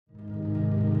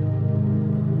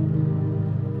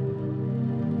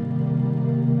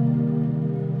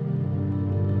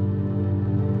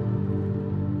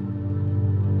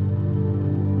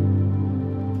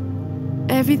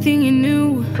Everything you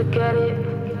knew, forget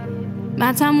it.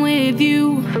 my time with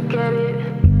you, Forget it.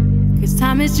 'cause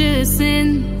time is just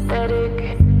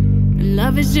synthetic, and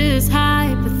love is just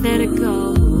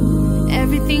hypothetical.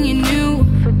 Everything you knew,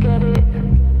 Forget it.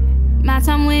 my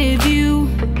time with you,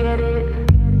 Forget it.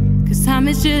 'cause time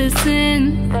is just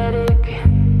synthetic,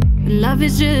 and love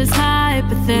is just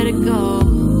hypothetical.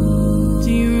 Do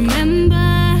you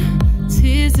remember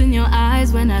tears in your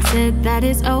eyes when I said that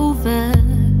it's over?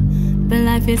 But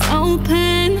life is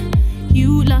open.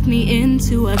 You locked me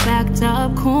into a backed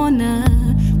up corner.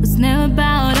 Was never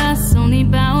about us, only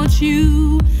about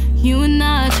you. You and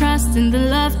I trust in the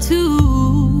love too.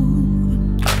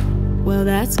 Well,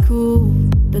 that's cool,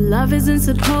 but love isn't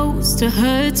supposed to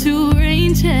hurt. To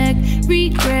rain check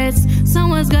regrets,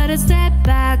 someone's gotta step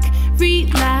back,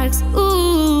 relax.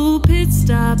 Ooh, pit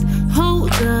stop,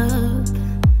 hold up.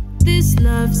 This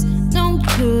love's no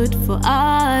good for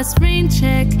us. Rain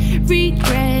check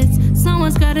regrets,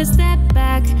 someone's gotta step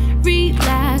back,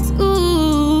 relax.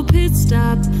 Ooh, pit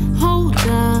stop, hold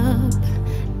up.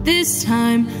 This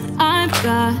time I've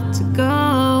got to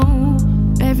go.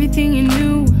 Everything you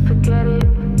knew, Forget it.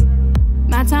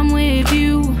 my time with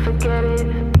you, Forget it.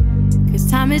 'cause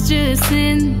time is just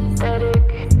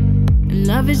synthetic, and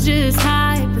love is just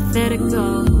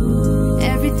hypothetical.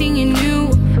 Everything you knew,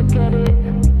 Forget it.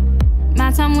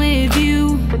 my time with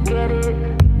you, Forget it.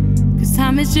 'cause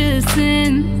time is just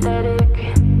synthetic,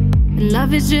 and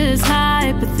love is just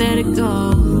hypothetical.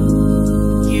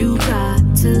 You got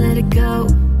to let it go.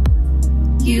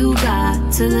 You got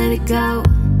to let it go.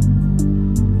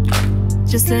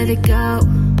 Just let it go.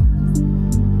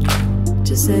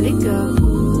 Just let it go.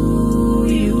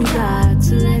 You got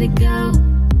to let it go.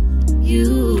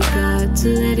 You got to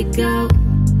let it go.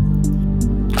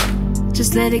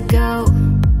 Just let it go.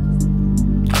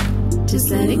 Just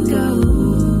let it go.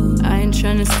 I ain't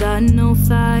tryna start no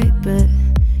fight, but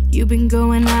you've been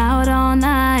going out all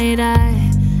night. I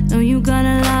know you got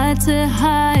a lot to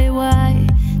hide. Why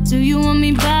do you want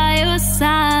me by your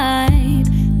side?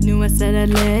 Knew I said I'd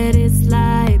let it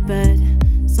slide, but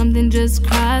something just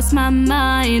crossed my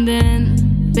mind.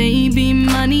 And baby,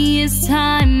 money is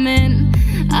time, and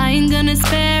I ain't gonna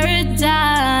spare a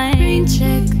dime. Rain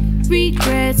check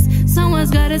regrets,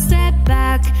 someone's gotta step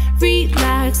back,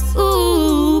 relax.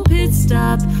 Ooh, pit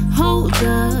stop, hold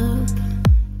up.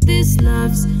 This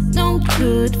love's no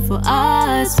good for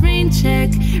us. Rain check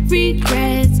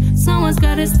regrets, someone's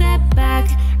gotta step back,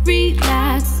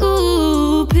 relax.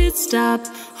 Ooh, pit stop,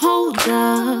 hold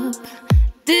up.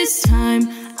 This time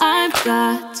I've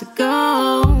got to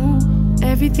go.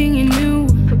 Everything you knew,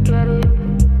 Forget it.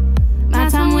 my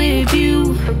time with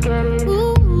you, Forget it.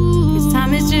 ooh, 'cause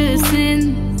time is just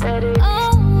synthetic,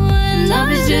 Oh, and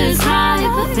love is just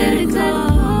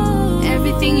hypothetical.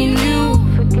 Everything you knew,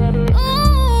 forget it.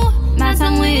 ooh, my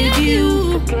time with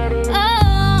you, Forget it.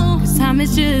 oh, 'cause time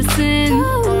is just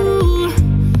synthetic,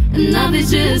 and love is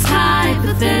just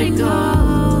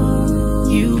hypothetical.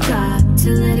 You got to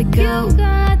let it go. You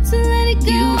got to let it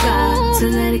go. You got to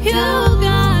let it go. You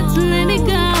got to let it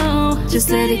go. Just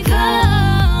let it go.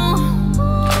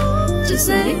 Just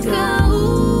let it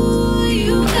go.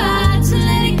 You got to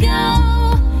let it go.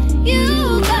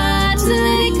 You got to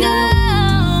let it go.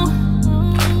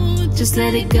 Just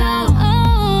let it go.